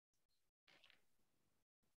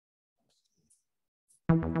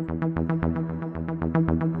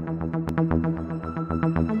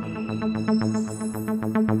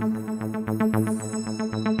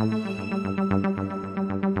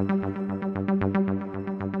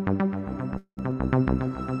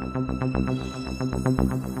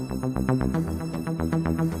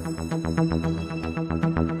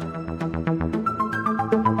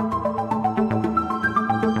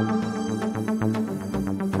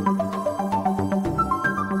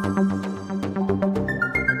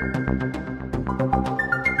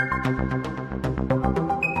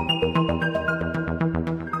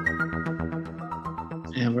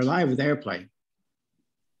And we're live with AirPlay.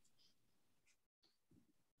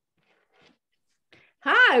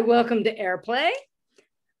 Hi, welcome to AirPlay.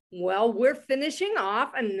 Well, we're finishing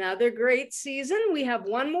off another great season. We have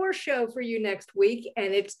one more show for you next week,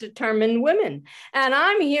 and it's Determined Women. And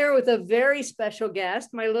I'm here with a very special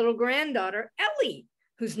guest, my little granddaughter, Ellie,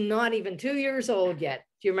 who's not even 2 years old yet.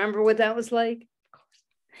 Do you remember what that was like? Of course.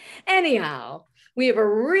 Anyhow, we have a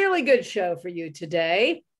really good show for you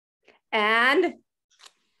today. And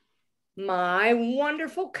my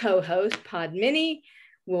wonderful co-host, Padmini,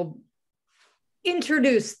 will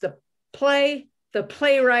introduce the play, the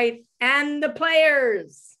playwright, and the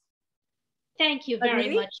players. Thank you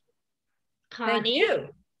very much, Connie. Thank you.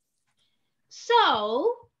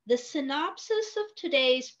 So, the synopsis of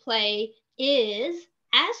today's play is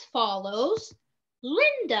as follows.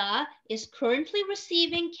 Linda is currently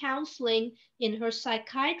receiving counseling in her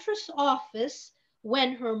psychiatrist's office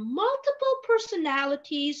when her multiple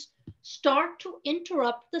personalities start to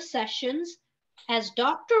interrupt the sessions as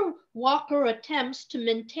Dr. Walker attempts to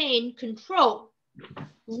maintain control.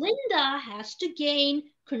 Linda has to gain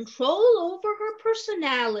control over her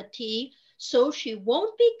personality so she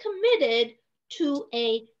won't be committed to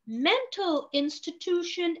a mental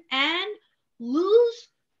institution and lose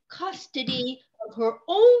custody of her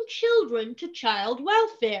own children to child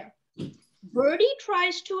welfare. Birdie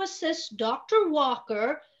tries to assist Dr.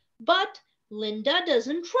 Walker, but Linda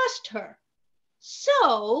doesn't trust her.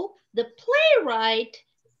 So the playwright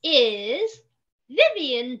is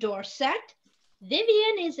Vivian Dorsett.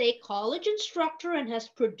 Vivian is a college instructor and has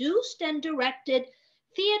produced and directed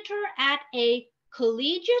theater at a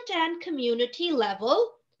collegiate and community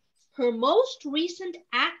level. Her most recent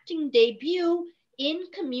acting debut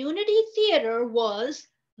in community theater was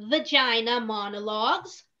Vagina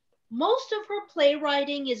Monologues. Most of her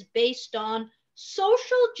playwriting is based on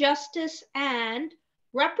social justice and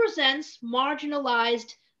represents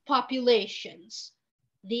marginalized populations.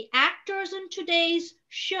 The actors in today's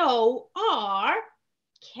show are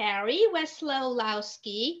Carrie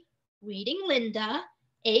Wesolowski, reading Linda,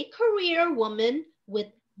 a career woman with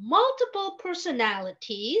multiple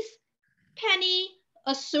personalities, Penny,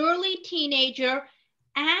 a surly teenager,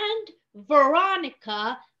 and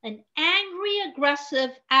Veronica, an angry,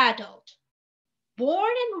 aggressive adult.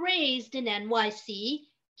 Born and raised in NYC,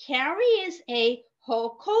 Carrie is a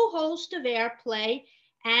co-host of AirPlay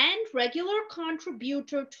and regular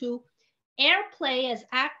contributor to AirPlay as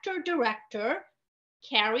actor-director.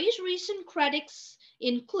 Carrie's recent credits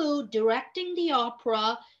include directing the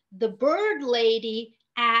opera The Bird Lady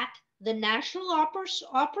at the National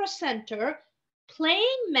Opera Center,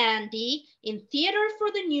 playing Mandy in Theater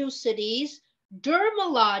for the New Cities,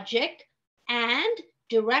 Dermalogic, and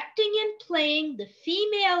directing and playing the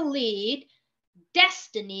female lead,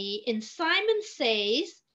 Destiny, in Simon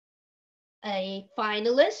Says, a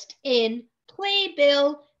finalist in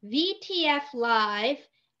Playbill VTF Live,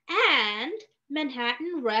 and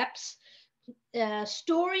Manhattan Reps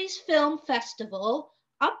Stories Film Festival.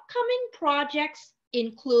 Upcoming projects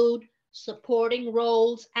include supporting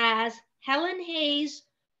roles as Helen Hayes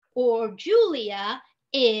or Julia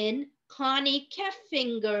in Connie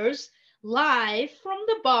Keffinger's Live from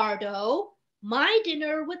the Bardo, My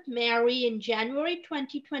Dinner with Mary in January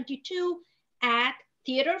 2022 at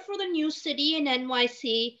Theater for the New City in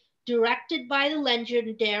NYC, directed by the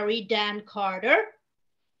legendary Dan Carter.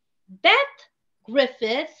 Beth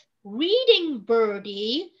Griffith, reading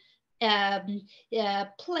Birdie, who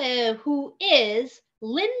is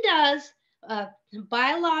Linda's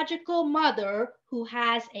biological mother, who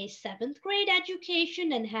has a 7th grade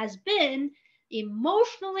education and has been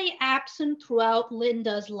emotionally absent throughout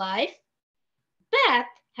Linda's life. Beth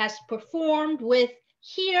has performed with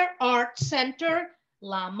Here Art Center,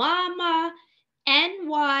 La Mama,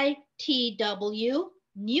 NYTW,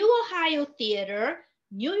 New Ohio Theater,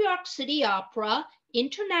 New York City Opera,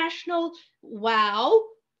 International WOW,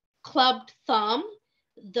 Club Thumb,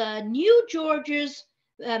 the New George's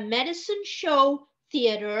Medicine Show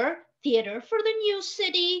Theater, Theater for the New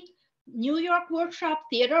City, New York Workshop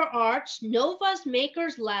Theater Arts, Nova's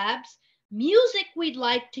Makers Labs, Music We'd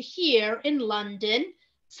Like to Hear in London,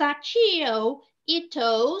 Sachio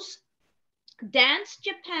Ito's Dance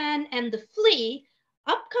Japan and the Flea.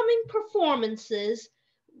 Upcoming performances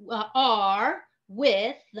are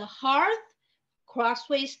with the Hearth,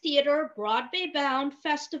 Crossways Theater, Broadway Bound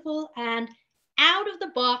Festival, and Out of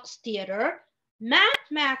the Box Theater. Matt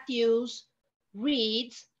Matthews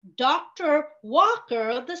reads Dr.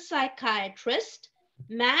 Walker, the psychiatrist.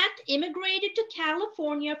 Matt immigrated to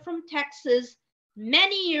California from Texas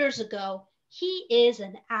many years ago. He is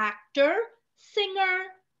an actor, singer,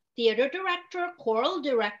 theater director, choral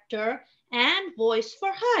director, and voice for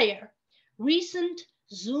hire. Recent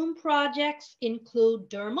Zoom projects include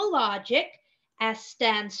Dermalogic as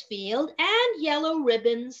Stansfield and Yellow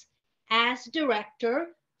Ribbons as director.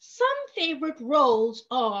 Some favorite roles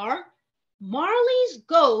are Marley's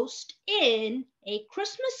Ghost in A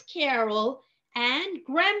Christmas Carol and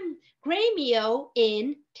Gremio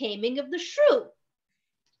in Taming of the Shrew.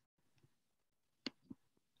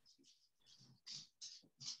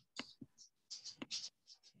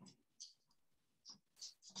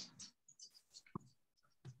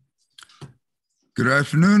 Good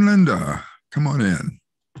afternoon, Linda. Come on in.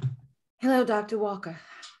 Hello, Dr. Walker.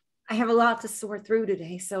 I have a lot to sort through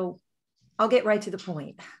today, so I'll get right to the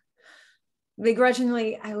point.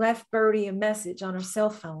 Begrudgingly, I left Birdie a message on her cell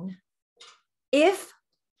phone. If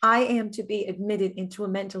I am to be admitted into a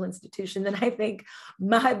mental institution, then I think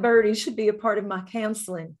my Birdie should be a part of my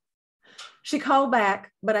counseling. She called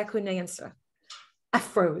back, but I couldn't answer. I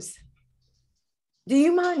froze. Do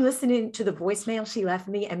you mind listening to the voicemail she left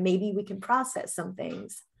me, and maybe we can process some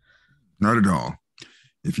things? Not at all.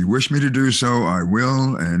 If you wish me to do so, I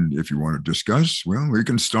will. And if you want to discuss, well, we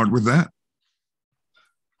can start with that.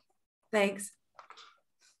 Thanks.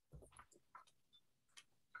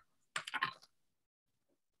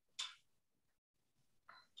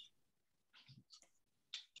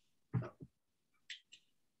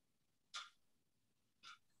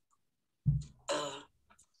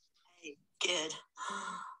 Hey, kid.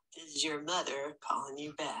 This is your mother calling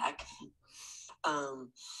you back.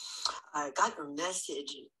 I got your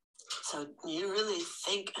message. So you really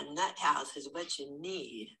think a nut house is what you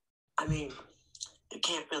need? I mean, you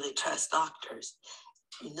can't really trust doctors.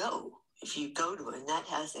 You know, if you go to a nut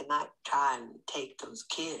house, they might try and take those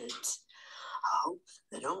kids. I hope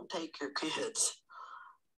they don't take your kids.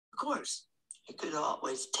 Of course, you could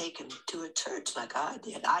always take them to a church like I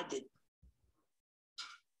did.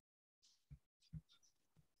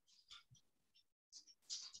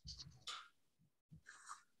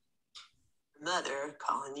 Mother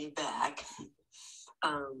calling you back.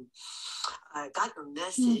 I got your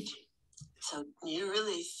message. So you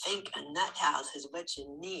really think a nut house is what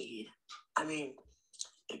you need? I mean,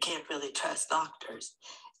 you can't really trust doctors.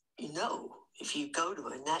 You know, if you go to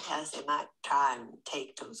a nut house, they might try and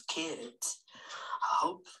take those kids. I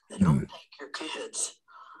hope they don't take your kids.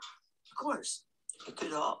 Of course, you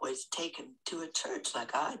could always take them to a church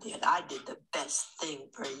like I did. I did the best thing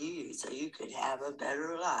for you so you could have a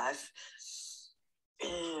better life.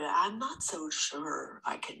 I'm not so sure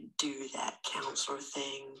I can do that counselor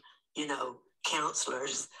thing. You know,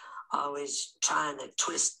 counselors always trying to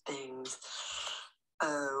twist things.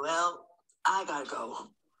 Well, I gotta go.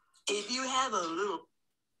 If you have a little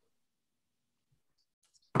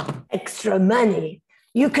extra money,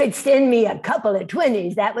 you could send me a couple of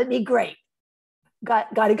 20s. That would be great.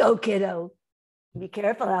 Gotta go, kiddo. Be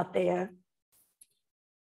careful out there.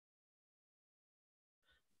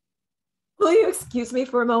 Will you excuse me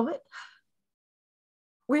for a moment?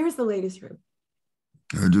 Where's the ladies' room?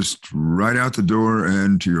 Just right out the door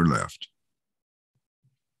and to your left.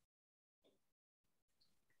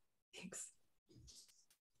 Thanks.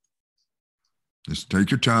 Just take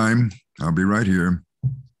your time. I'll be right here.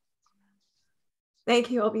 Thank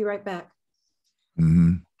you. I'll be right back.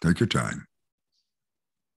 Take your time.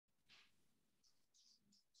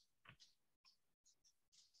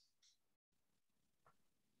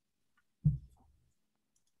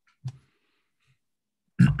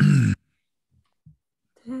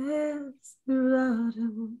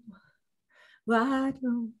 Desperado, why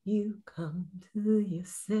don't you come to your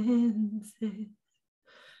senses?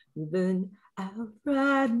 You've been out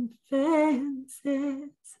riding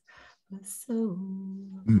fences for so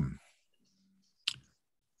long.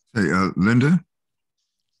 Hey, Linda?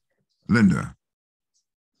 Linda?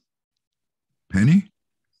 Penny?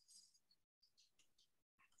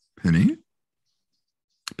 Penny?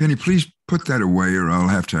 Penny, please put that away or I'll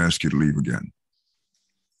have to ask you to leave again.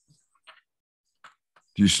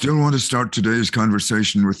 Do you still want to start today's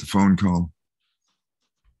conversation with the phone call?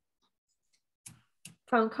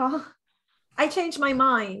 Phone call? I changed my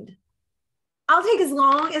mind. I'll take as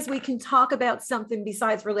long as we can talk about something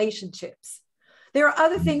besides relationships. There are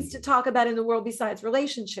other things to talk about in the world besides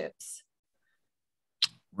relationships.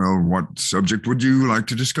 Well, what subject would you like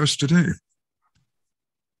to discuss today?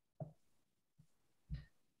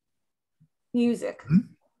 Music.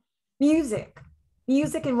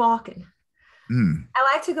 Music and walking.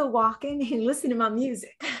 I like to go walking and listen to my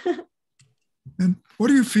music. And what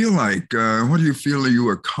do you feel like? What do you feel that you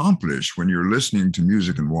accomplish when you're listening to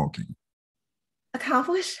music and walking?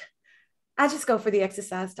 Accomplish? I just go for the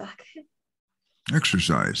exercise, Doc.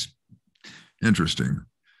 Exercise. Interesting.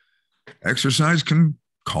 Exercise can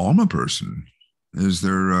calm a person. Is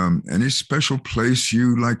there any special place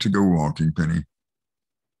you like to go walking, Penny?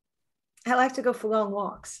 I like to go for long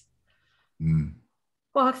walks.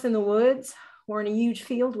 Walks in the woods or in a huge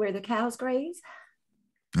field where the cows graze.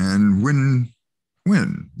 And when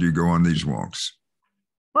do you go on these walks?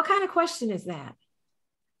 What kind of question is that?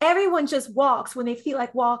 Everyone just walks when they feel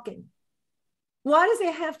like walking. Why does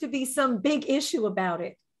there have to be some big issue about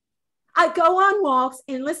it? I go on walks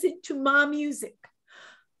and listen to my music.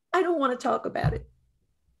 I don't want to talk about it.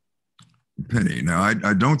 Penny, now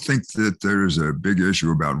I don't think that there's a big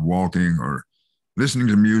issue about walking or listening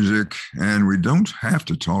to music, and we don't have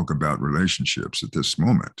to talk about relationships at this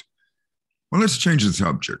moment. Well, let's change the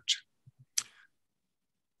subject.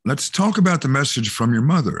 Let's talk about the message from your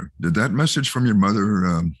mother. Did that message from your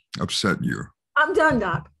mother upset you? I'm done,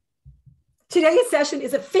 Doc. Today's session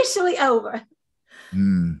is officially over.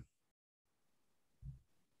 Oh,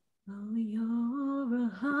 you're a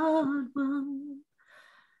hard one.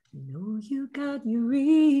 Know you got your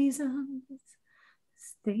reasons.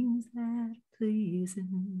 Things that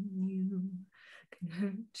pleasing you can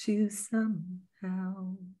hurt you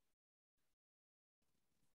somehow.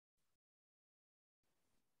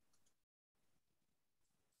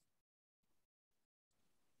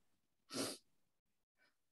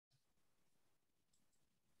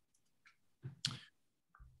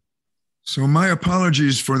 So my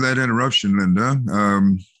apologies for that interruption, Linda.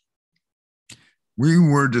 We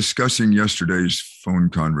were discussing yesterday's phone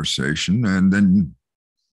conversation, and then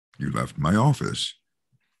you left my office.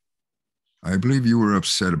 I believe you were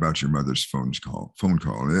upset about your mother's phone call.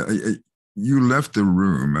 You left the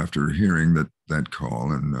room after hearing that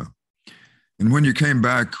call, and when you came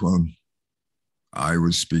back, well, I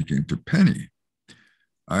was speaking to Penny.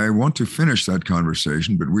 I want to finish that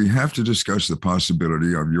conversation, but we have to discuss the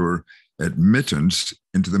possibility of your admittance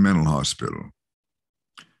into the mental hospital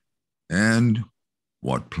and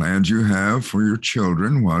what plans you have for your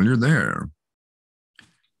children while you're there.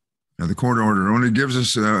 Now, the court order only gives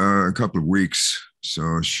us a couple of weeks,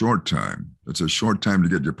 so a short time. It's a short time to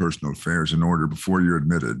get your personal affairs in order before you're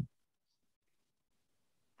admitted.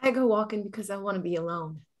 I go walking because I want to be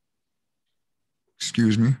alone.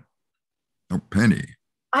 Excuse me? Oh, Penny.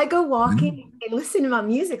 I go walking and listen to my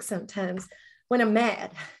music sometimes when I'm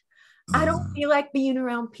mad. I don't feel like being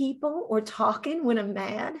around people or talking when I'm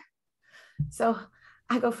mad. So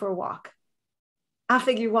I go for a walk. I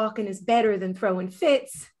figure walking is better than throwing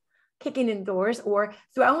fits, kicking indoors, or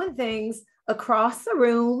throwing things across the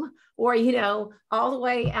room or, all the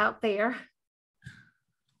way out there.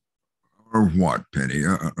 Or what, Penny?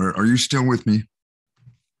 Are you still with me?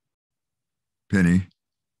 Penny?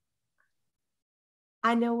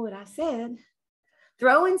 I know what I said.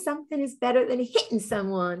 Throwing something is better than hitting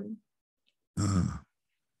someone.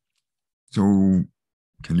 So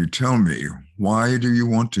can you tell me, why do you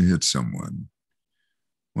want to hit someone?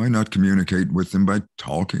 Why not communicate with them by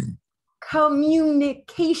talking?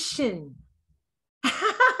 Communication.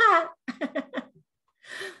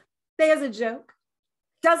 There's a joke.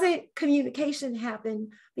 Doesn't communication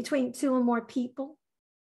happen between two or more people?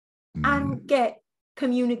 I don't get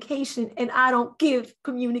communication and I don't give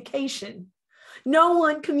communication. No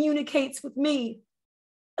one communicates with me,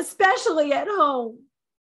 especially at home.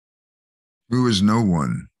 Who is no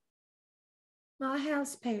one? My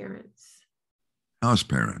house parents. House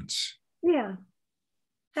parents? Yeah.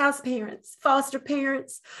 House parents, foster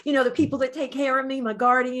parents, the people that take care of me, my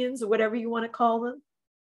guardians or whatever you want to call them.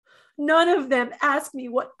 None of them ask me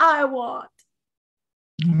what I want.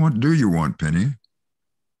 What do you want, Penny?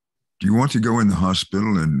 Do you want to go in the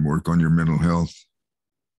hospital and work on your mental health?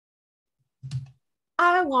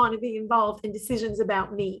 I want to be involved in decisions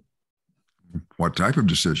about me. What type of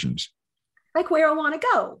decisions? Like where I want to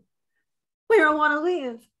go, where I want to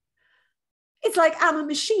live. It's like I'm a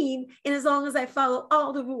machine, and as long as I follow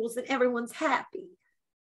all the rules, then everyone's happy.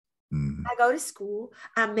 I go to school,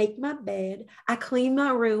 I make my bed, I clean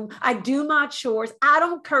my room, I do my chores, I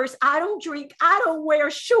don't curse, I don't drink, I don't wear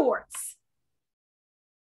shorts.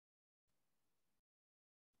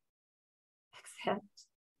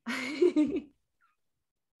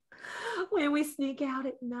 When we sneak out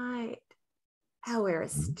at night, I wear a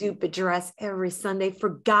stupid dress every Sunday for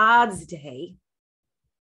God's day.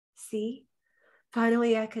 See,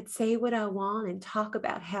 finally I could say what I want and talk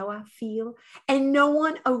about how I feel, and no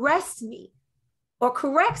one arrests me or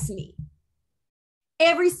corrects me.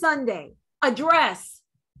 Every Sunday, a dress.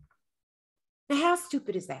 Now, how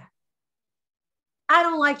stupid is that? I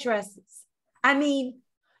don't like dresses. I mean,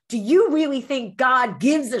 do you really think God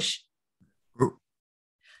gives a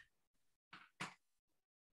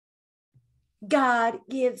God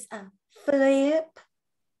gives a flip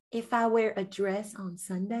if I wear a dress on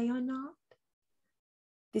Sunday or not?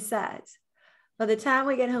 Besides, by the time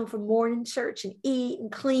we get home from morning church and eat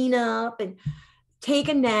and clean up and take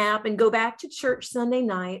a nap and go back to church Sunday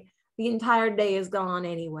night, the entire day is gone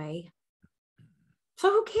anyway.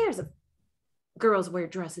 So who cares if girls wear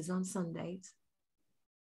dresses on Sundays?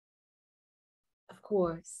 Of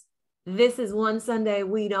course, this is one Sunday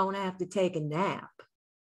we don't have to take a nap.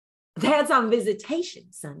 That's on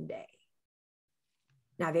Visitation Sunday.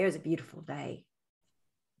 Now there's a beautiful day.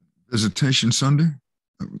 Visitation Sunday?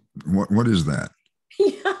 What is that?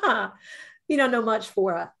 Yeah, you don't know much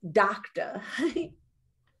for a doctor.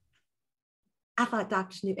 I thought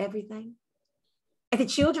doctors knew everything. At the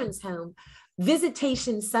children's home,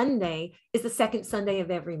 Visitation Sunday is the second Sunday of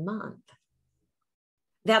every month.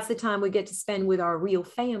 That's the time we get to spend with our real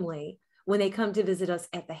family when they come to visit us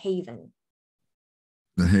at the Haven.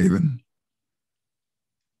 The Haven?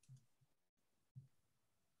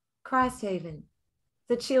 Christ Haven,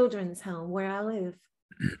 the children's home where I live.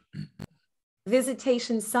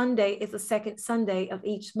 Visitation Sunday is the second Sunday of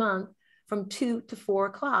each month from 2 to 4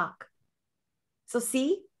 o'clock. So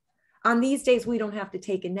see, on these days, we don't have to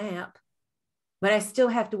take a nap, but I still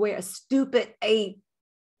have to wear a stupid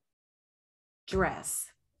dress.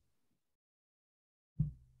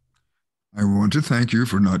 I want to thank you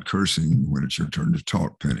for not cursing when it's your turn to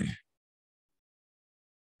talk, Penny.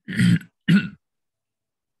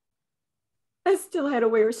 I still had to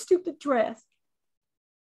wear a stupid dress.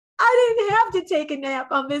 I didn't have to take a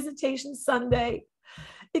nap on Visitation Sunday,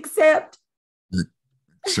 except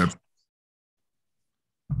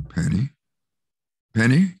Penny?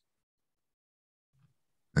 Penny?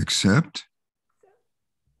 Except?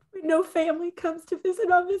 when no family comes to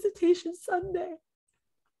visit on Visitation Sunday.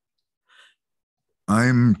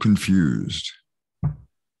 I'm confused.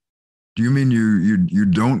 Do you mean you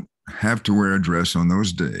don't have to wear a dress on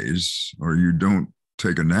those days, or you don't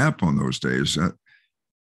take a nap on those days?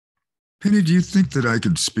 Penny, do you think that I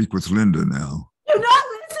could speak with Linda now? You're not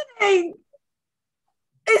listening.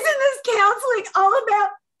 Isn't this counseling all about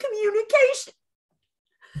communication?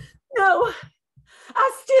 No,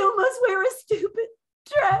 I still must wear a stupid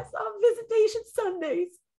dress on Visitation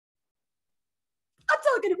Sundays. I'm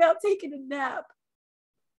talking about taking a nap.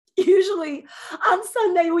 Usually on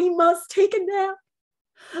Sunday, we must take a nap.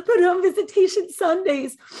 But on Visitation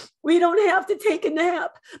Sundays, we don't have to take a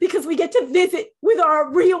nap because we get to visit with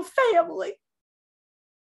our real family.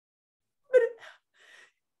 But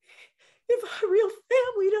if our real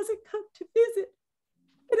family doesn't come to visit,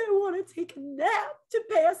 and I want to take a nap to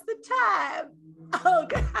pass the time. Oh,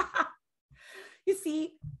 God. You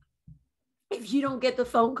see, if you don't get the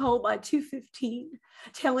phone call by 2:15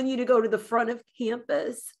 telling you to go to the front of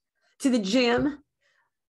campus, to the gym,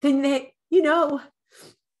 then there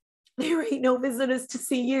ain't no visitors to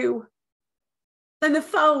see you. Then the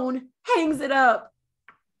phone hangs it up.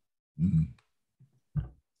 Mm.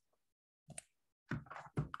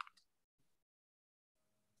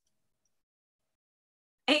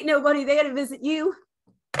 Ain't nobody there to visit you.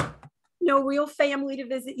 No real family to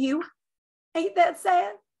visit you. Ain't that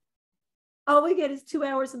sad? All we get is 2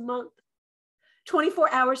 hours a month.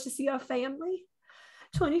 24 hours to see our family.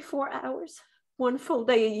 24 hours. One full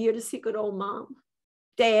day a year to see good old mom,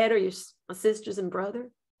 dad, or my sisters and brother.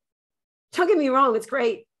 Don't get me wrong, it's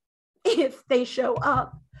great if they show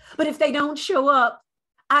up. But if they don't show up,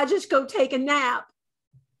 I just go take a nap.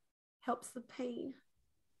 Helps the pain.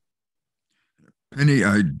 Penny,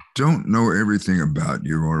 I don't know everything about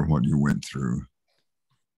you or what you went through.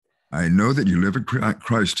 I know that you live at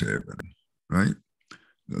Christ Haven, right?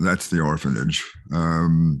 That's the orphanage,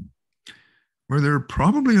 where there are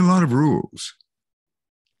probably a lot of rules.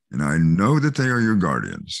 And I know that they are your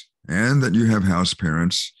guardians and that you have house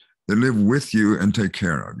parents that live with you and take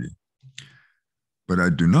care of you. But I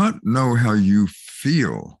do not know how you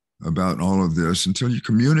feel about all of this until you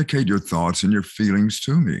communicate your thoughts and your feelings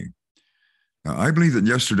to me. Now, I believe that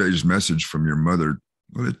yesterday's message from your mother,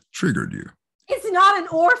 well, it triggered you. It's not an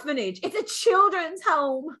orphanage. It's a children's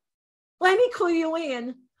home. Let me clue you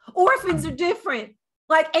in. Orphans are different.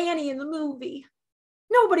 like Annie in the movie.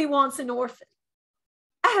 Nobody wants an orphan.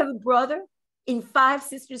 I have a brother and 5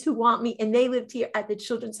 sisters who want me, and they lived here at the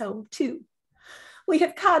children's home too. We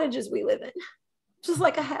have cottages we live in, just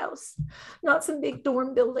like a house, not some big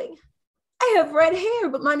dorm building. I have red hair,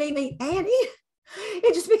 but my name ain't Annie.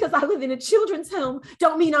 And just because I live in a children's home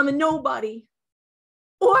don't mean I'm a nobody.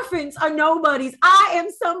 Orphans are nobodies. I am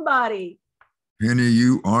somebody. Penny,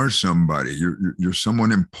 you are somebody. You're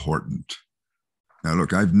someone important. Now,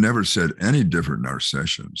 look, I've never said any different in our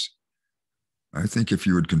sessions. I think if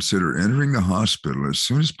you would consider entering the hospital as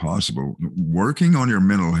soon as possible, working on your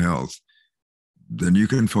mental health, then you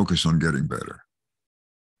can focus on getting better.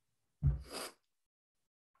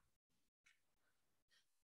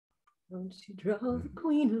 Won't you draw the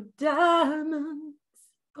queen of diamonds,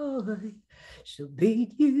 boy? She'll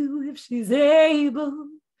beat you if she's able.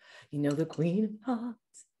 You know the queen of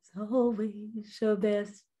hearts is always your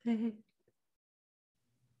best bet.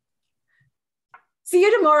 See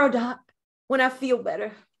you tomorrow, Doc, when I feel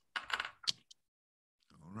better.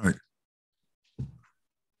 All right.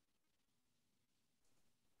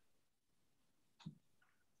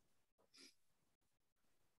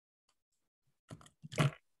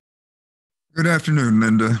 Good afternoon,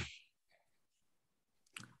 Linda.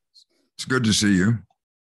 It's good to see you.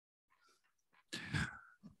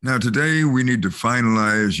 Now, today we need to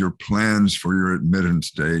finalize your plans for your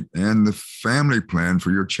admittance date and the family plan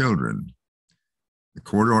for your children. The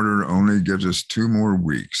court order only gives us 2 more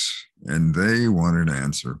weeks, and they want an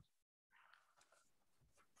answer.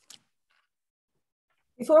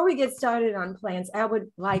 Before we get started on plans, I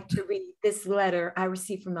would like to read this letter I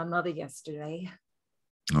received from my mother yesterday.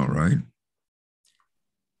 All right.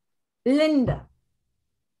 Linda,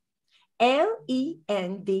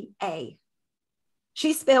 Lenda.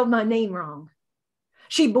 She spelled my name wrong.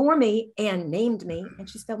 She bore me and named me, and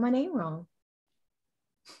she spelled my name wrong.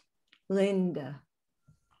 Linda.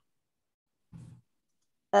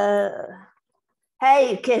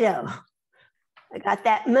 Hey, kiddo. I got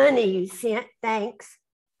that money you sent, thanks.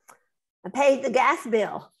 I paid the gas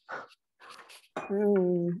bill.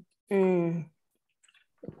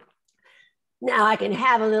 Now I can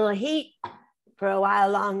have a little heat for a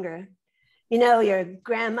while longer. You know, your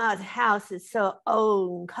grandma's house is so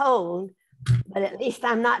old and cold, but at least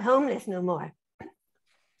I'm not homeless no more.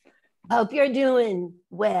 Hope you're doing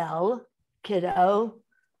well, kiddo.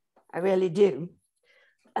 I really do.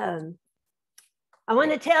 I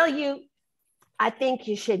want to tell you, I think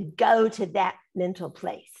you should go to that mental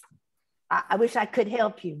place. I wish I could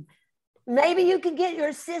help you. Maybe you could get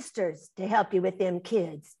your sisters to help you with them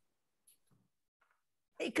kids.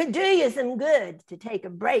 It could do you some good to take a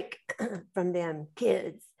break from them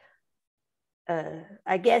kids.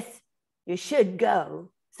 I guess you should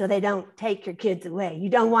go so they don't take your kids away. You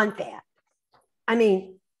don't want that. I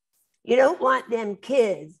mean, you don't want them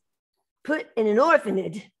kids put in an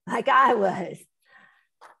orphanage like I was.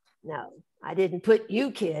 No, I didn't put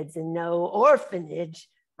you kids in no orphanage.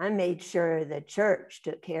 I made sure the church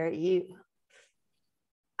took care of you.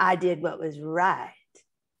 I did what was right.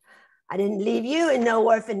 I didn't leave you in no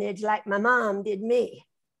orphanage like my mom did me.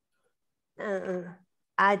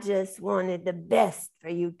 I just wanted the best for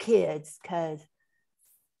you kids because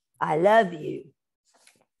I love you.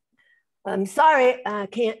 I'm sorry I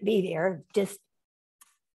can't be there. Just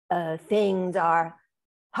things are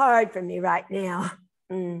hard for me right now.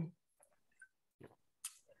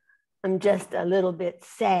 I'm just a little bit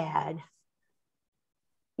sad.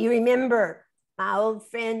 You remember my old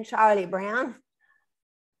friend, Charlie Brown?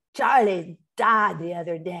 Charlie died the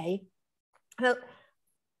other day. Well,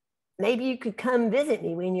 maybe you could come visit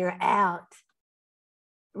me when you're out.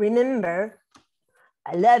 Remember,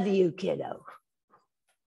 I love you, kiddo.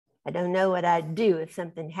 I don't know what I'd do if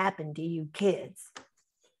something happened to you kids.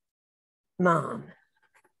 Mom.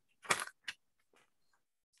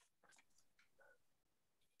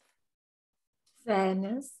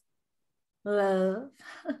 Sadness, love.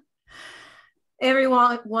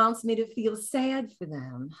 Everyone wants me to feel sad for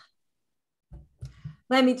them.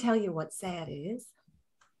 Let me tell you what sad is.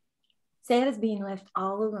 Sad is being left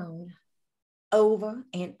all alone over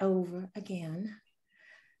and over again.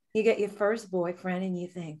 You get your first boyfriend and you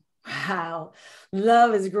think, wow,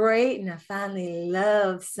 love is great. And I finally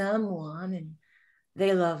love someone and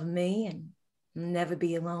they love me and I'll never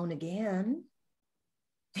be alone again.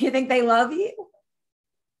 Do you think they love you?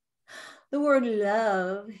 The word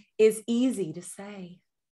love is easy to say.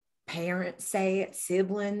 Parents say it,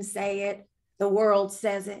 siblings say it, the world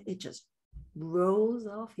says it. It just rolls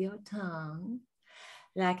off your tongue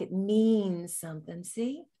like it means something.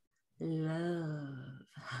 See? Love.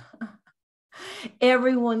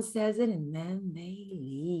 Everyone says it and then they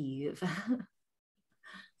leave.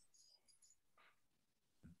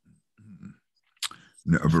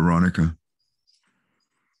 Now, Veronica,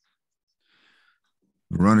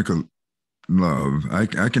 love, I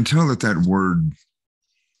can tell that word,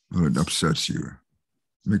 well, it upsets you,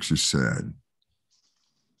 makes you sad.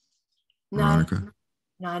 Veronica?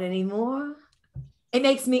 Not anymore. It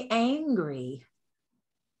makes me angry.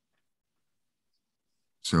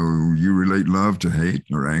 So you relate love to hate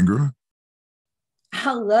or anger?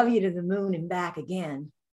 I'll love you to the moon and back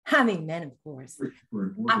again. I mean, men, of course.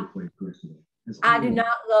 I do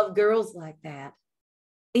not love girls like that,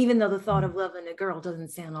 even though the thought of loving a girl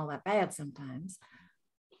doesn't sound all that bad sometimes.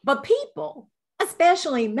 But people,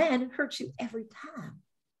 especially men, hurt you every time.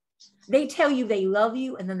 They tell you they love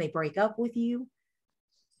you and then they break up with you.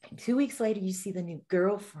 And 2 weeks later, you see the new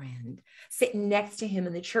girlfriend sitting next to him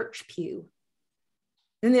in the church pew.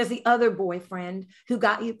 Then there's the other boyfriend who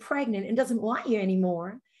got you pregnant and doesn't want you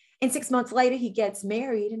anymore. And 6 months later, he gets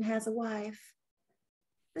married and has a wife.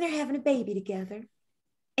 And they're having a baby together.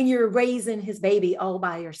 And you're raising his baby all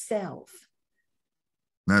by yourself.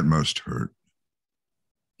 That must hurt.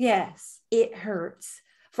 Yes, it hurts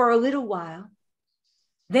for a little while.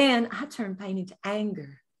 Then I turn pain into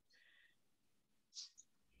anger.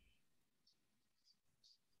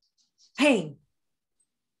 Pain.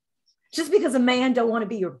 Just because a man don't want to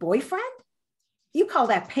be your boyfriend? You call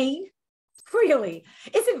that pain? Really?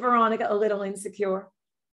 Isn't Veronica a little insecure?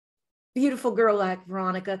 Beautiful girl like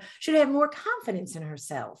Veronica should have more confidence in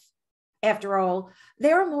herself. After all,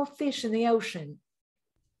 there are more fish in the ocean.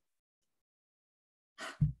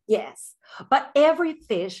 Yes, but every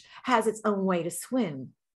fish has its own way to swim.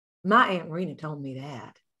 My Aunt Rena told me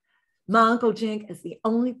that. My Uncle Jink is the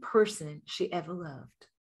only person she ever loved.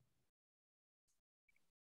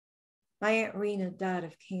 My Aunt Rena died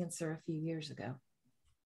of cancer a few years ago.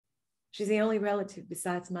 She's the only relative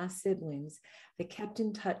besides my siblings that kept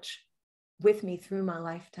in touch with me through my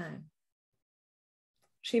lifetime.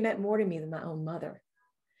 She meant more to me than my own mother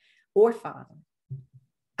or father.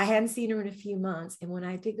 I hadn't seen her in a few months, and when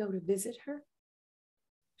I did go to visit her,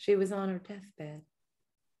 she was on her deathbed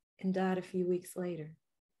and died a few weeks later.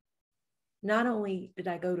 Not only did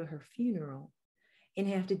I go to her funeral and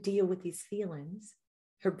have to deal with these feelings,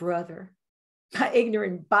 her brother, my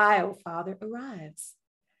ignorant bio father, arrives.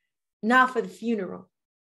 Not for the funeral,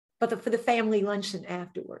 but for the family luncheon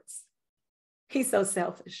afterwards. He's so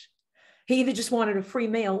selfish. He either just wanted a free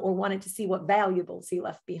meal or wanted to see what valuables he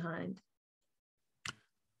left behind.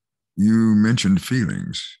 You mentioned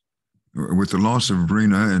feelings. With the loss of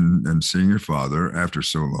Rena and seeing your father after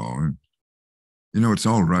so long, you know, it's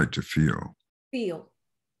all right to feel. Feel.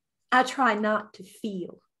 I try not to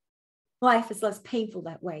feel. Life is less painful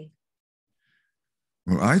that way.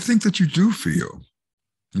 Well, I think that you do feel.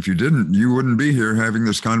 If you didn't, you wouldn't be here having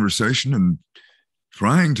this conversation and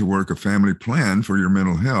trying to work a family plan for your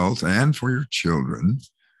mental health and for your children.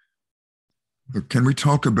 But can we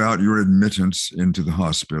talk about your admittance into the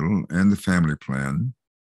hospital and the family plan?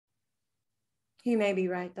 You may be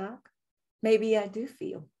right, Doc. Maybe I do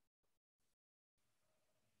feel.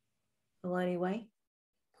 Well, anyway,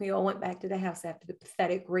 we all went back to the house after the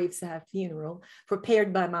pathetic graveside funeral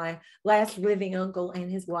prepared by my last living uncle and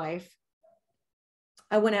his wife.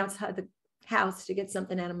 I went outside the house to get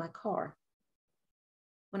something out of my car.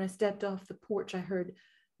 When I stepped off the porch, I heard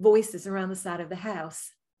voices around the side of the house.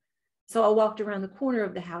 So I walked around the corner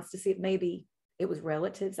of the house to see if maybe it was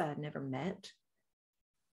relatives I had never met.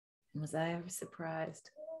 And was I ever surprised?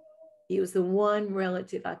 He was the one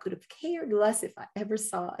relative I could have cared less if I ever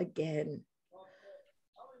saw again.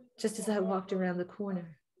 Just as I walked around the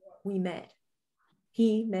corner, we met.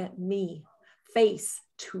 He met me, face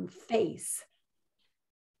to face.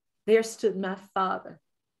 There stood my father.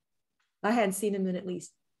 I hadn't seen him in at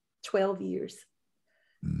least 12 years.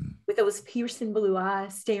 With those piercing blue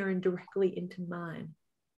eyes staring directly into mine.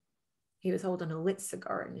 He was holding a lit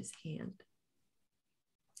cigar in his hand.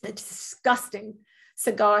 A disgusting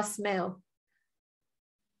cigar smell.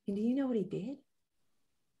 And do you know what he did?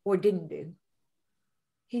 Or didn't do?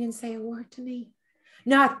 He didn't say a word to me.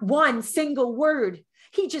 Not one single word.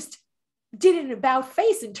 He just did an about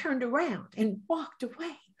face and turned around and walked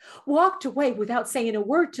away. Walked away without saying a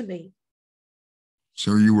word to me.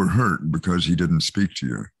 So you were hurt because he didn't speak to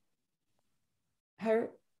you?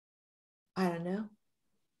 Hurt? I don't know.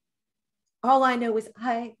 All I know is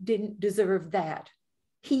I didn't deserve that.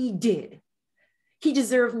 He did. He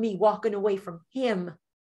deserved me walking away from him.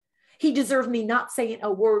 He deserved me not saying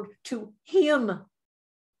a word to him.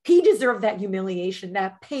 He deserved that humiliation,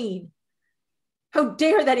 that pain. How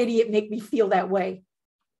dare that idiot make me feel that way?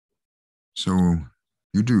 So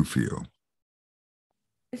you do feel.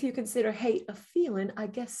 If you consider hate a feeling, I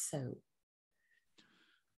guess so.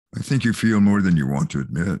 I think you feel more than you want to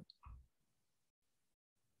admit.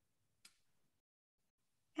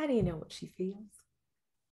 How do you know what she feels?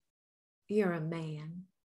 You're a man.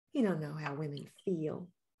 You don't know how women feel.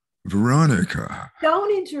 Veronica.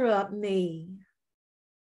 Don't interrupt me.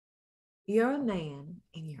 You're a man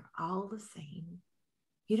and you're all the same.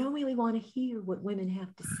 You don't really want to hear what women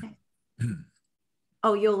have to say.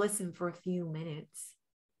 Oh, you'll listen for a few minutes.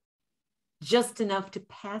 Just enough to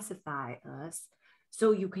pacify us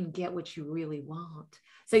so you can get what you really want.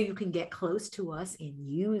 So you can get close to us and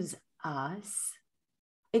use us.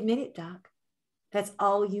 Admit it, Doc. That's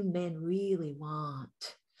all you men really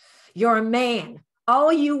want. You're a man.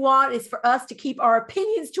 All you want is for us to keep our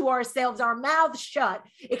opinions to ourselves, our mouths shut,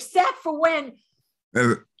 except for when...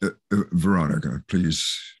 Veronica,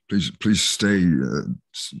 please stay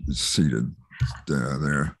seated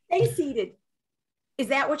there. Stay seated. Is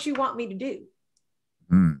that what you want me to do?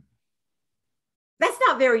 That's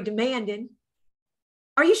not very demanding.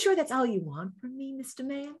 Are you sure that's all you want from me, Mr.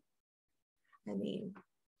 Man? I mean,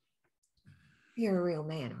 you're a real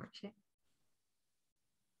man, aren't you?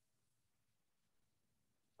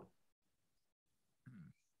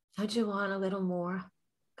 Don't you want a little more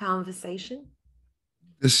conversation?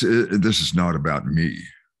 This is not about me.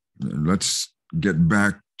 Let's get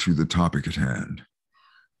back to the topic at hand.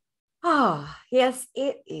 Oh, yes,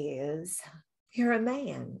 it is. You're a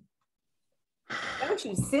man. Don't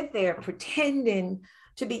you sit there pretending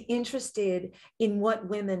to be interested in what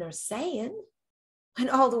women are saying,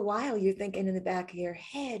 and all the while you're thinking in the back of your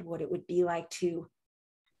head what it would be like to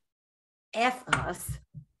F us.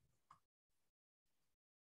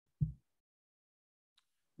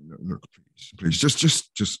 Look, please, just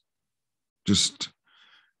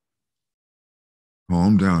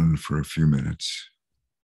calm down for a few minutes.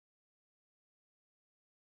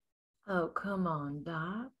 Oh, come on,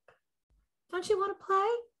 Doc. Don't you want to play?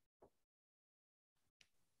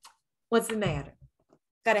 What's the matter?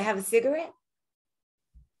 Got to have a cigarette?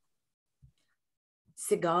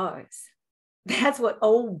 Cigars. That's what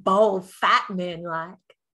old, bald, fat men like,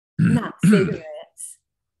 not cigarettes.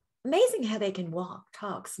 Amazing how they can walk,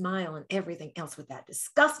 talk, smile, and everything else with that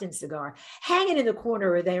disgusting cigar hanging in the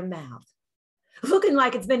corner of their mouth, looking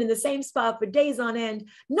like it's been in the same spot for days on end,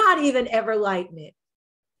 not even ever lighting it.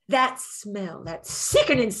 That smell, that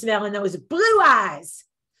sickening smell in those blue eyes.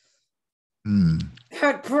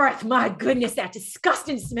 That breath, my goodness, that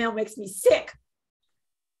disgusting smell makes me sick.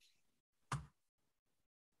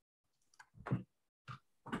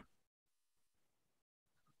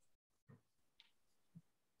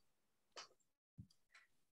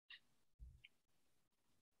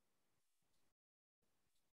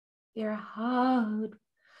 You're hard.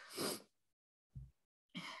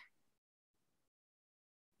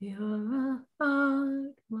 You're a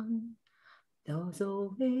hard one. There's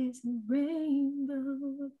always a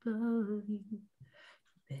rainbow above you.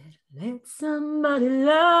 Better let somebody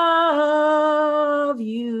love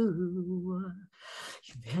you.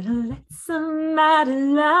 You better let somebody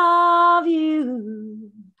love you.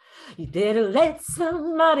 You better let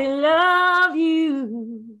somebody love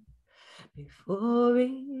you before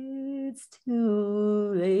it's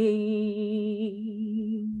too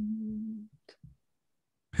late.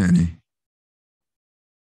 Penny.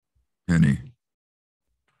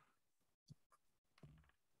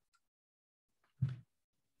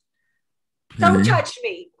 Don't touch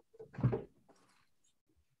me.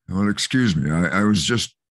 Well, excuse me. I was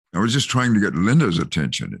just trying to get Linda's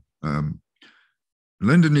attention.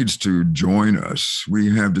 Linda needs to join us.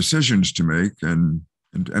 We have decisions to make and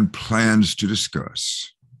plans to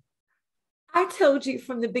discuss. I told you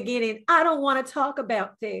from the beginning, I don't want to talk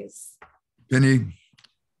about this. Penny,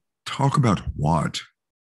 talk about what?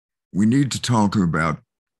 We need to talk about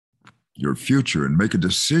your future and make a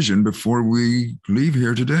decision before we leave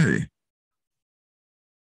here today.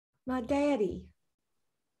 My daddy's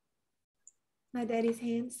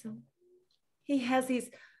handsome. He has these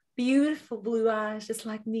beautiful blue eyes, just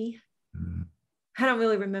like me. I don't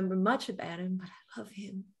really remember much about him, but I love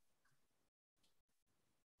him.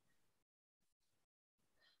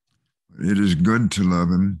 It is good to love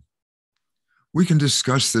him. We can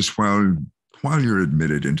discuss this while you're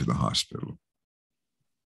admitted into the hospital.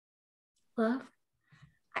 Love?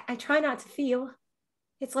 I try not to feel.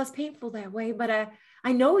 It's less painful that way, but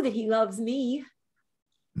I know that he loves me.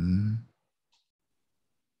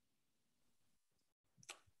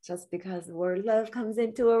 Just because the word love comes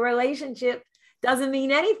into a relationship doesn't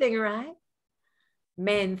mean anything, right?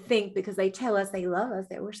 Men think because they tell us they love us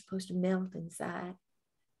that we're supposed to melt inside.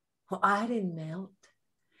 Well, I didn't melt.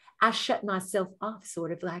 I shut myself off,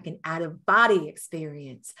 sort of like an out-of-body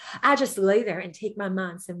experience. I just lay there and take my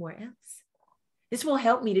mind somewhere else. This will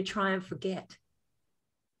help me to try and forget.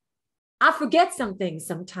 I forget some things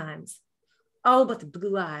sometimes. Oh, but the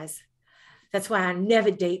blue eyes. That's why I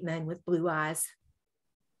never date men with blue eyes.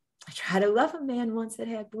 I tried to love a man once that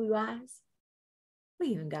had blue eyes. We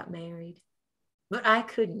even got married. But I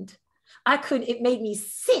couldn't. It made me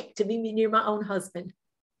sick to be near my own husband.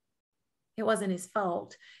 It wasn't his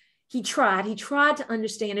fault. He tried to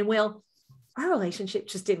understand, and well, our relationship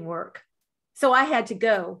just didn't work. So I had to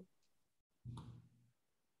go.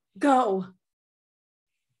 Go.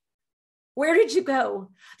 Where did you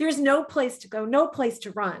go? There's no place to go, no place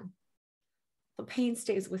to run. The pain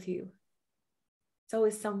stays with you. It's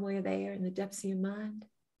always somewhere there in the depths of your mind.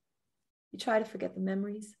 You try to forget the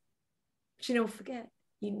memories, but you don't forget.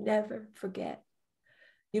 You never forget.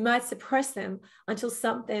 You might suppress them until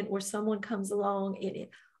something or someone comes along and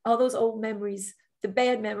all those old memories, the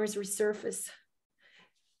bad memories resurface.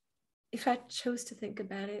 If I chose to think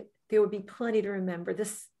about it, there would be plenty to remember. The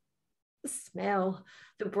smell,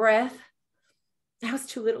 the breath. I was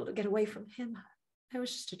too little to get away from him. I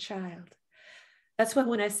was just a child. That's why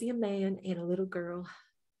when I see a man and a little girl,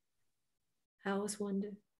 I always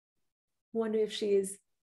wonder if she is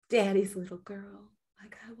Daddy's little girl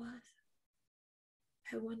like I was.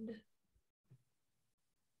 I wonder.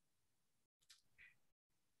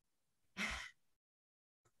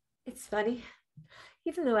 It's funny,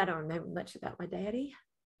 even though I don't remember much about my daddy,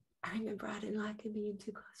 I remember I didn't like him being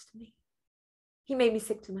too close to me. He made me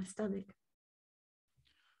sick to my stomach.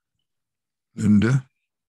 Linda,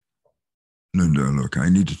 look, I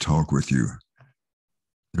need to talk with you.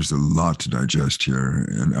 There's a lot to digest here,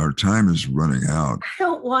 and our time is running out. I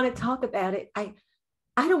don't want to talk about it. I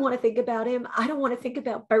don't want to think about him. I don't want to think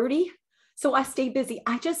about Birdie. So I stay busy.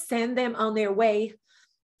 I just send them on their way.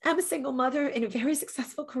 I'm a single mother and a very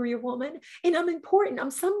successful career woman, and I'm important. I'm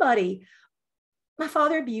somebody. My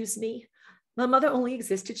father abused me. My mother only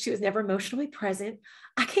existed. She was never emotionally present.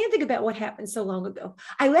 I can't think about what happened so long ago.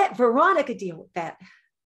 I let Veronica deal with that.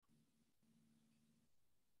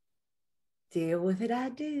 Deal with it, I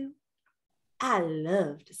do. I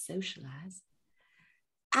love to socialize.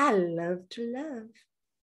 I love to love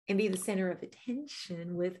and be the center of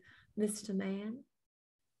attention with Mr. Man.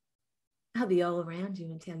 I'll be all around you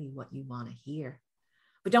and tell you what you want to hear.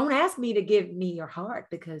 But don't ask me to give me your heart,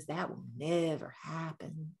 because that will never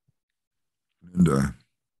happen. And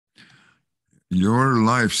your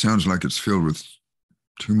life sounds like it's filled with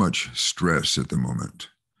too much stress at the moment.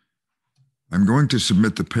 I'm going to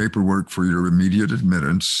submit the paperwork for your immediate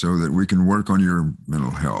admittance so that we can work on your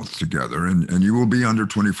mental health together, and you will be under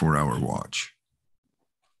 24-hour watch.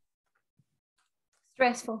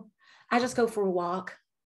 Stressful. I just go for a walk.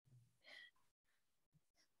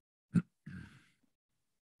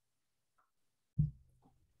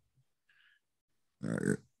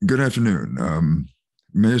 Good afternoon.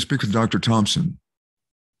 May I speak with Dr. Thompson?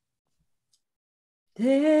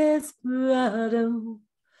 Desperado,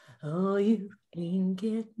 oh, you ain't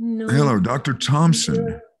get no. Hello, Dr.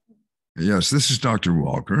 Thompson. Yes, this is Dr.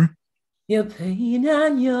 Walker. Your pain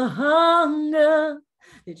and your hunger,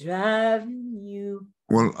 they're driving you.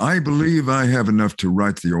 Well, I believe I have enough to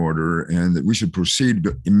write the order and that we should proceed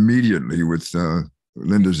immediately with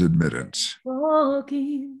Linda's admittance.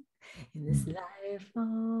 Walking in this life all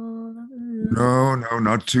alone. No,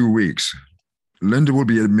 not 2 weeks. Linda will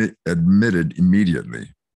be admitted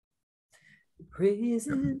immediately.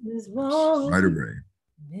 Prison is walking right away.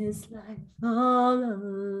 in this life all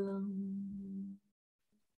alone.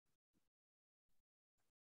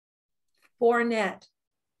 Fournette,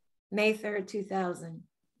 May 3rd, 2000.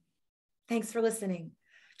 Thanks for listening.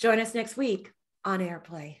 Join us next week on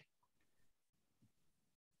AirPlay.